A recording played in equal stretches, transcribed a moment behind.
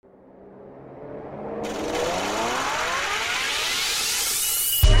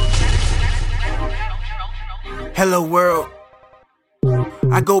Hello world,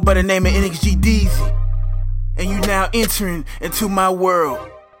 I go by the name of NXG Deezy, and you now entering into my world.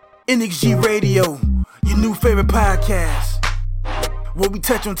 NXG Radio, your new favorite podcast, where we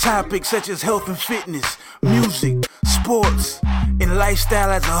touch on topics such as health and fitness, music, sports, and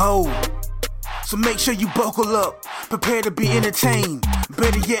lifestyle as a whole. So make sure you buckle up, prepare to be entertained,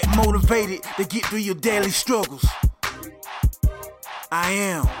 better yet motivated to get through your daily struggles. I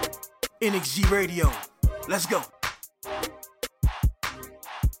am NXG Radio. Let's go.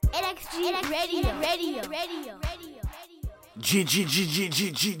 NXG Radio.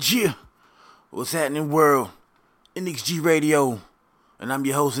 G. What's happening, world? NXG Radio, and I'm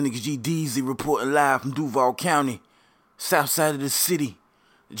your host, NXG Deezy, reporting live from Duval County, south side of the city,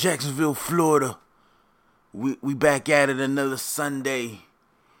 Jacksonville, Florida. We back at it another Sunday,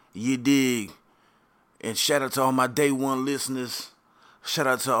 you dig? And shout out to all my day one listeners. Shout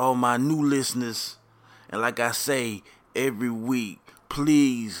out to all my new listeners. And like I say every week,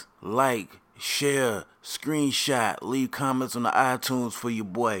 please like, share, screenshot, leave comments on the iTunes for your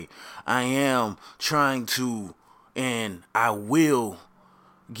boy. I am trying to, and I will,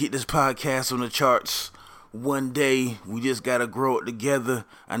 get this podcast on the charts one day. We just gotta grow it together.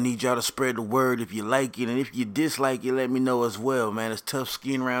 I need y'all to spread the word if you like it, and if you dislike it, let me know as well, man. It's tough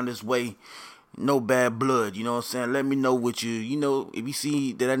skin around this way. No bad blood, you know what I'm saying? Let me know what you know, if you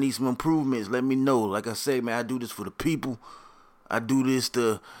see that I need some improvements, let me know. Like I say, man, I do this for the people. I do this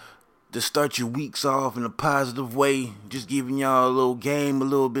to start your weeks off in a positive way. Just giving y'all a little game, a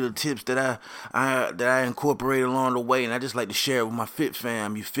little bit of tips that I incorporate along the way, and I just like to share it with my fit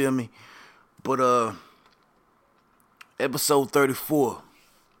fam, you feel me? But episode 34.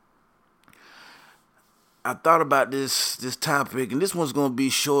 I thought about this topic, and this one's gonna be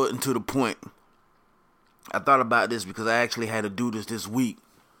short and to the point. I thought about this because I actually had to do this week.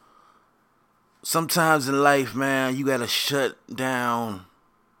 Sometimes in life, man, you gotta shut down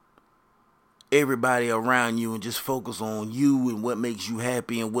everybody around you and just focus on you and what makes you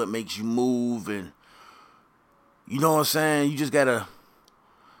happy and what makes you move, and you know what I'm saying? You just gotta,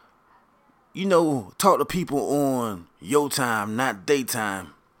 talk to people on your time, not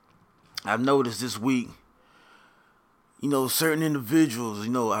daytime. I've noticed this week, certain individuals,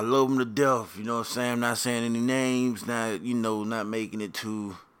 I love them to death, you know what I'm saying? I'm not saying any names, not making it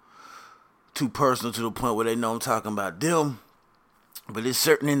too personal to the point where they know I'm talking about them. But there's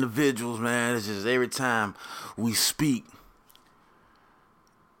certain individuals, man, it's just every time we speak,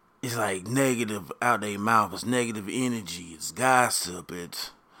 it's like negative out their mouth. It's negative energy. It's gossip.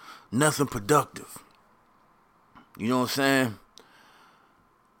 It's nothing productive. You know what I'm saying?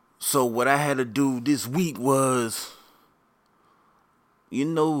 So what I had to do this week was,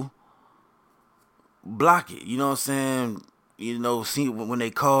 block it. You know what I'm saying? See when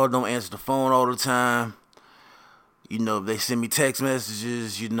they call, don't answer the phone all the time. If they send me text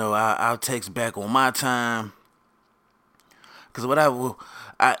messages, I'll text back on my time. Cause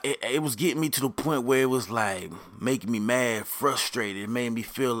it was getting me to the point where it was like making me mad, frustrated. It made me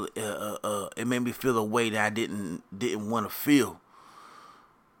feel a way that I didn't want to feel.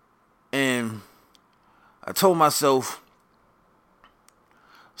 And I told myself,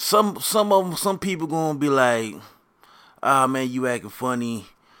 some people gonna be like, ah, man, you acting funny.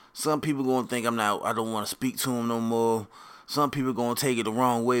 Some people gonna think I don't want to speak to them no more. Some people gonna take it the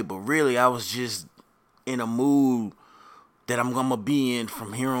wrong way, but really I was just in a mood that I'm gonna be in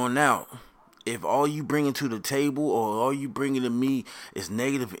from here on out. If all you bringing to the table or all you bringing to me is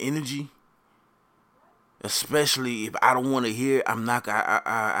negative energy, especially if I don't want to hear it,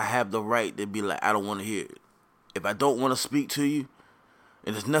 I have the right to be like, I don't want to hear it. If I don't want to speak to you,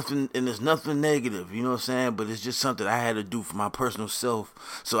 and there's nothing negative, you know what I'm saying? But it's just something I had to do for my personal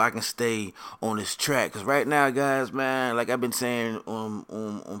self so I can stay on this track. Because right now, guys, man, like I've been saying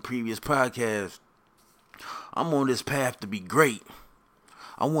on previous podcasts, I'm on this path to be great.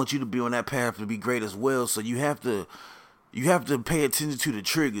 I want you to be on that path to be great as well. So you have to pay attention to the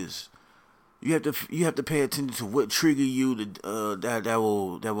triggers. You have to pay attention to what trigger you that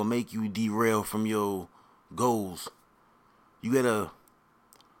will make you derail from your goals. You gotta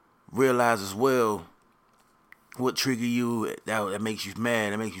realize as well what trigger you that makes you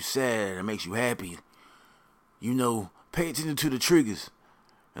mad, that makes you sad, that makes you happy. Pay attention to the triggers.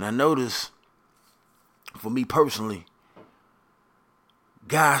 And I notice, for me personally,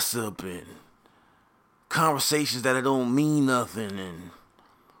 gossip and conversations that don't mean nothing and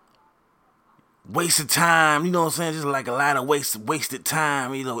wasted time, you know what I'm saying? Just like a lot of wasted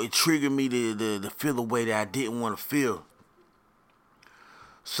time, it triggered me to feel the way that I didn't want to feel.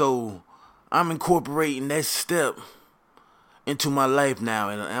 So I'm incorporating that step into my life now,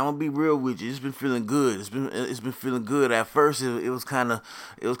 and I'm gonna be real with you. It's been feeling good. It's been feeling good. At first, it was kind of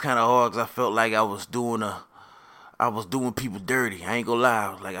hard because I felt like I was doing people dirty. I ain't gonna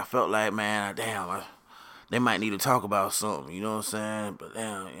lie. Like I felt like, man, damn, they might need to talk about something. You know what I'm saying? But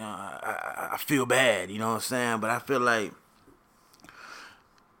damn, I feel bad. You know what I'm saying? But I feel like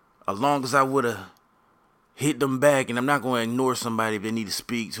as long as I would have hit them back, and I'm not going to ignore somebody if they need to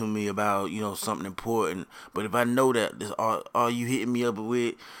speak to me about, something important. But if I know that this all you hitting me up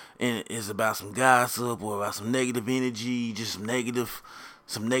with and is about some gossip or about some negative energy, just some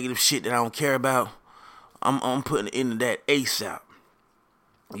negative shit that I don't care about, I'm putting it into that ASAP.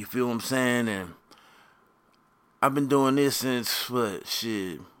 You feel what I'm saying? And I've been doing this since what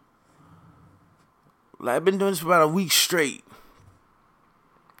shit. Like I've been doing this for about a week straight.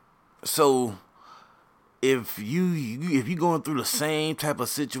 So if you going through the same type of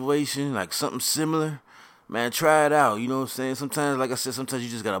situation, like something similar, man, try it out. You know what I'm saying? Sometimes, like I said, sometimes you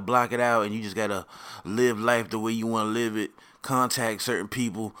just gotta block it out and you just gotta live life the way you want to live it. Contact certain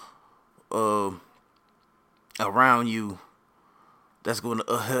people around you that's going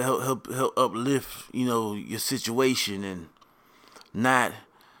to help uplift, your situation and not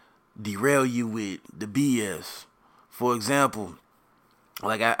derail you with the BS. For example,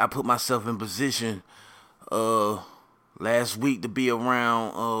 like I put myself in position last week to be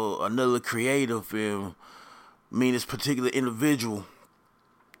around another creative and this particular individual.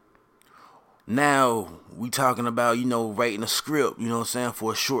 Now we talking about, writing a script, you know what I'm saying,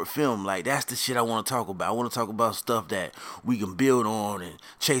 for a short film. Like that's the shit I want to talk about. I want to talk about stuff that we can build on and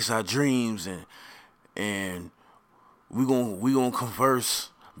chase our dreams, and we gonna converse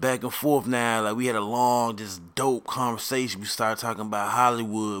back and forth now. Like we had a long, just dope conversation. We started talking about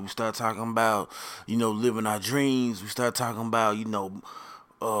Hollywood. We started talking about, living our dreams. We started talking about,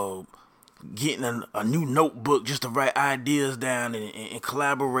 getting a new notebook just to write ideas down and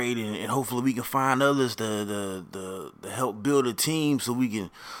collaborating, and hopefully we can find others to help build a team so we can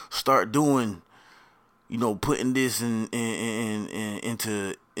start doing, putting this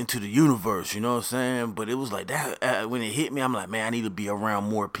into the universe. You know what I'm saying? But it was like that when it hit me. I'm like, man, I need to be around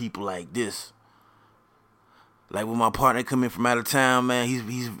more people like this. Like when my partner come in from out of town, man,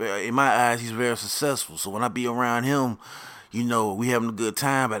 he's in my eyes he's very successful. So when I be around him, we having a good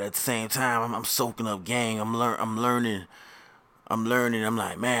time, but at the same time, I'm soaking up gang. I'm learning. I'm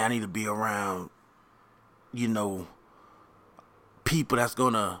like, man, I need to be around, people that's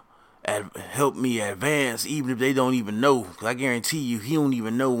gonna help me advance, even if they don't even know. 'Cause I guarantee you, he don't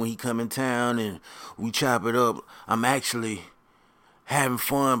even know when he come in town and we chop it up. I'm actually having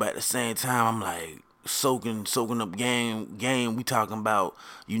fun, but at the same time, I'm like soaking up game. We talking about,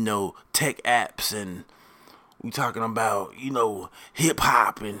 tech apps, and we talking about, hip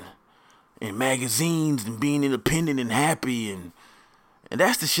hop and magazines and being independent and happy, and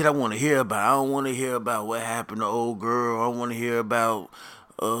that's the shit I want to hear about. I don't want to hear about what happened to old girl. I don't want to hear about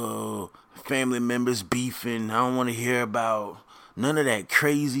family members beefing. I don't want to hear about none of that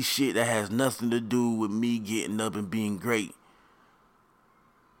crazy shit that has nothing to do with me getting up and being great.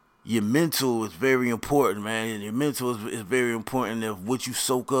 Your mental is very important, man. Your mental is very important of what you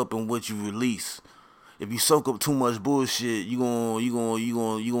soak up and what you release. If you soak up too much bullshit, you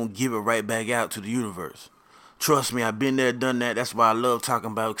gonna give it right back out to the universe. Trust me, I've been there, done that. That's why I love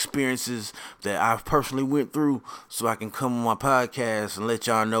talking about experiences that I've personally went through, so I can come on my podcast and let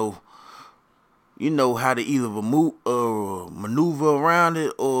y'all know, how to either maneuver around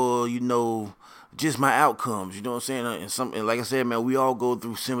it, or just my outcomes. You know what I'm saying? And like I said, man, we all go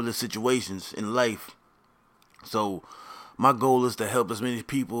through similar situations in life. So my goal is to help as many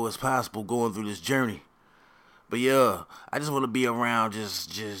people as possible going through this journey. But yeah, I just want to be around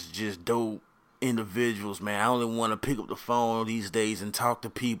just dope individuals, man. I only want to pick up the phone these days and talk to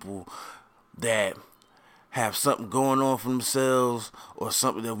people that have something going on for themselves or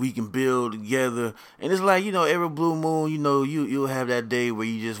something that we can build together. And it's like, every blue moon, you'll have that day where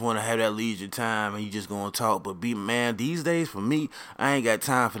you just want to have that leisure time and you just going to talk. But man, these days for me, I ain't got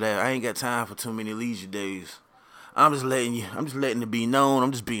time for that. I ain't got time for too many leisure days. I'm just letting it be known.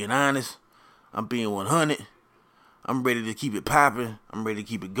 I'm just being honest. I'm being 100. I'm ready to keep it popping. I'm ready to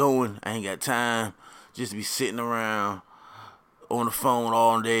keep it going. I ain't got time just to be sitting around on the phone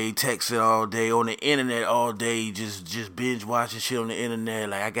all day, texting all day, on the internet all day, just binge watching shit on the internet.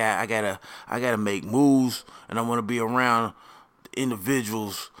 Like I gotta make moves, and I want to be around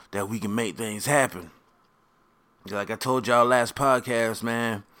individuals that we can make things happen. Like I told y'all last podcast,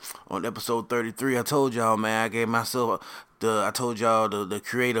 man, on episode 33, I told y'all, man, I gave myself I told y'all the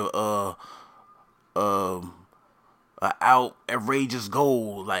creative outrageous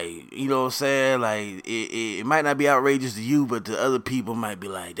goal. Like, you know what I'm saying? Like, it might not be outrageous to you, but to other people might be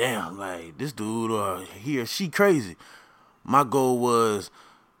like, damn, like, this dude or he or she crazy. My goal was,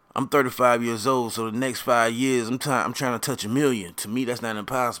 I'm 35 years old, so the next 5 years, I'm trying to touch 1 million. To me, that's not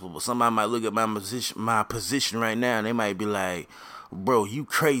impossible, but somebody might look at my position right now, and they might be like, bro, you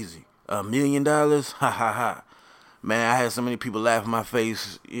crazy. $1 million? Ha ha ha. Man, I had so many people laugh in my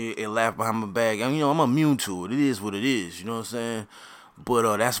face and laugh behind my back. And, I'm immune to it. It is what it is. You know what I'm saying?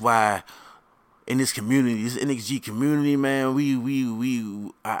 But that's why in this community, this NXG community, man,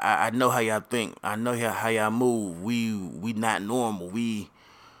 I know how y'all think. I know how y'all move. We not normal. We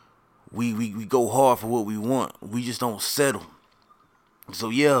go hard for what we want. We just don't settle. So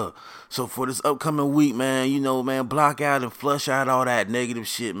yeah, so for this upcoming week, man, man, block out and flush out all that negative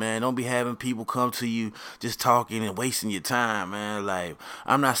shit, man. Don't be having people come to you just talking and wasting your time, man. Like,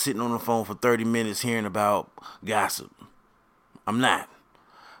 I'm not sitting on the phone for 30 minutes hearing about gossip. I'm not.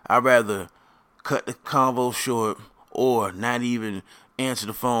 I'd rather cut the convo short or not even answer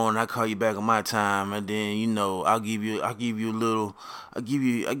the phone. I call you back on my time, and then I'll give you a little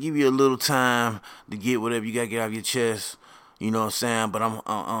time to get whatever you gotta get off your chest. You know what I'm saying? But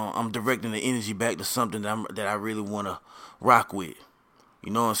I'm directing the energy back to something that I really want to rock with.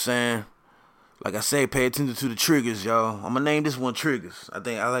 You know what I'm saying? Like I say, pay attention to the triggers, y'all. I'm gonna name this one triggers. I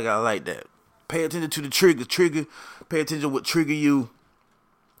like that. Pay attention to the triggers. Pay attention to what trigger you.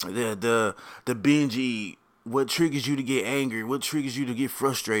 The binge eat. What triggers you to get angry? What triggers you to get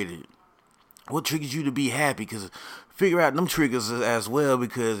frustrated? What triggers you to be happy? Because figure out them triggers as well.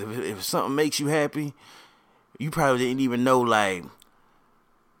 Because if something makes you happy, you probably didn't even know, like,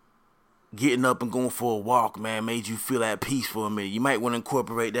 getting up and going for a walk, man, made you feel at peace for a minute. You might want to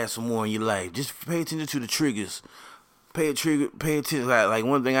incorporate that some more in your life. Just pay attention to the triggers. Pay attention. Like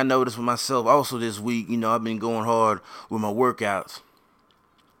one thing I noticed for myself also this week, I've been going hard with my workouts.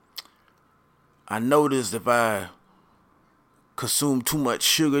 I noticed if I consume too much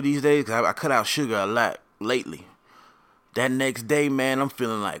sugar these days, 'cause I cut out sugar a lot lately. That next day, man, I'm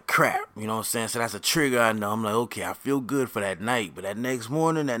feeling like crap. You know what I'm saying? So that's a trigger I know. I'm like, okay, I feel good for that night. But that next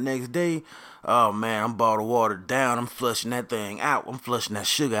morning, that next day, oh, man, I'm bottled water down. I'm flushing that thing out. I'm flushing that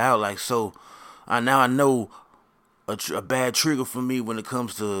sugar out. Like, so now I know a bad trigger for me when it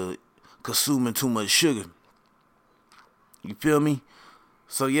comes to consuming too much sugar. You feel me?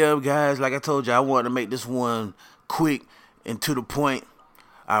 So, yeah, guys, like I told you, I wanted to make this one quick and to the point.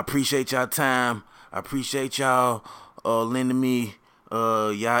 I appreciate y'all time. I appreciate y'all lending me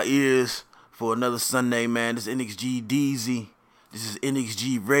y'all ears for another Sunday, man. This is NXG DZ. This is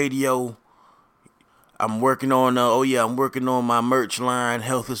NXG Radio. I'm working on my merch line.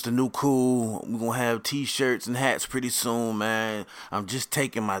 Health is the new cool. We're gonna have t-shirts and hats pretty soon, man. I'm just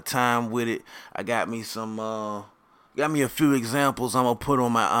taking my time with it. I got me a few examples I'm gonna put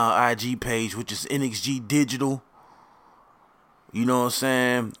on my IG page, which is NXG Digital. You know what I'm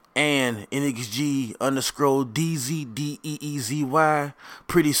saying? And NXG_DZ DEEZY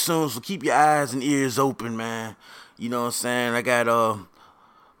pretty soon. So keep your eyes and ears open, man. You know what I'm saying? I got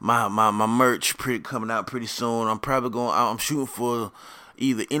my merch coming out pretty soon. I'm shooting for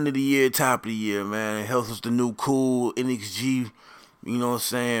either end of the year, top of the year, man. Health is the new cool. NXG, you know what I'm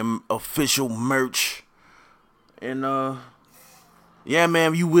saying? Official merch. And yeah,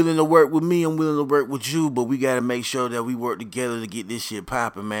 man, if you willing to work with me, I'm willing to work with you, but we got to make sure that we work together to get this shit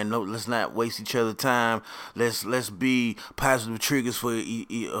popping, man. No, let's not waste each other's time. Let's be positive triggers for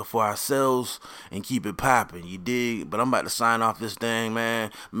ourselves and keep it popping, you dig? But I'm about to sign off this thing,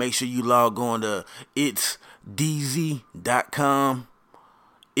 man. Make sure you log on to itsdz.com.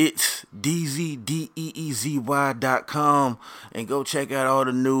 It's DZDEEZY.com and go check out all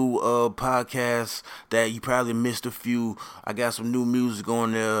the new podcasts that you probably missed a few. I got some new music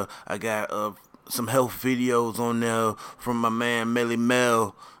on there. I got some health videos on there from my man Melly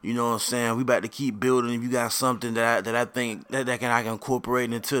Mel. You know what I'm saying? We about to keep building. If you got something that I think that I can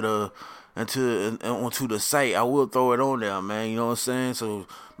incorporate onto the site, I will throw it on there, man. You know what I'm saying? So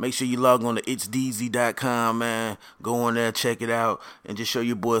make sure you log on to itsdz.com, man. Go on there, check it out, and just show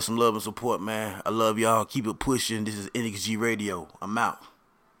your boy some love and support, man. I love y'all. Keep it pushing. This is NXG Radio. I'm out.